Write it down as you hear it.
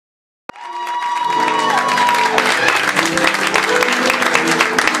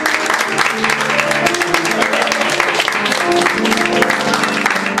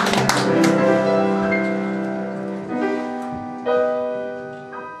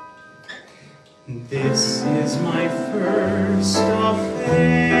This is my first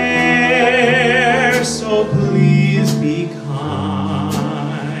affair, so please be kind.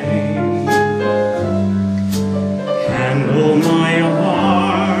 Handle my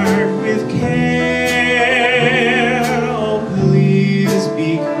heart with care, oh please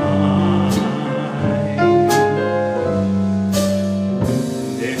be kind.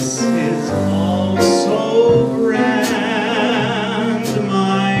 This is all so grand,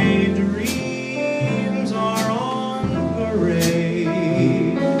 my dreams are on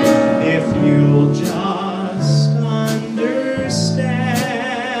parade. If you'll just understand,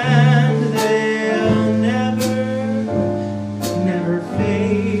 they'll never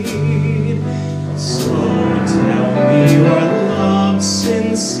fade. So tell me your love's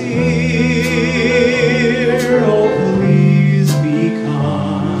sincere, oh please be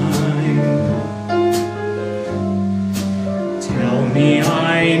kind. Tell me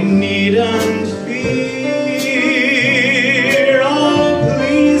I needn't fear, oh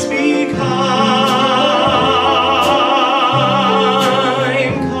please be kind.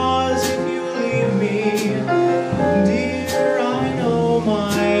 'Cause if you leave me, dear, I know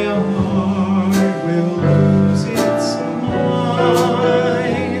my heart will lose its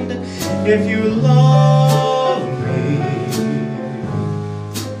mind. If you love me,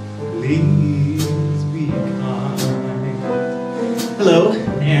 please be kind. Hello,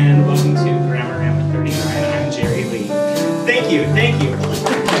 and welcome to Graham-A-Rama XXXIX. I'm Geery. Thank you.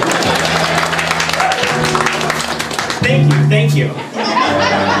 Thank you.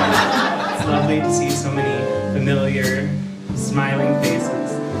 It's lovely to see so many familiar, smiling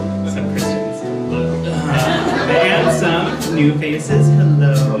faces. Some Christians. And some new faces.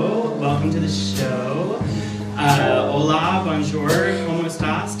 Hello. Welcome to the show. Hola, bonjour, ¿cómo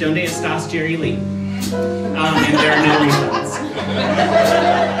estás? ¿Dónde estás, Geery Lee? And there are no reasons.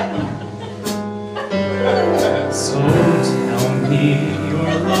 So tell me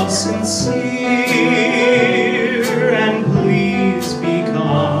your love sincere, and please be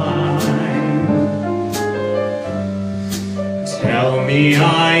kind. Tell me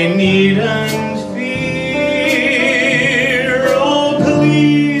I needn't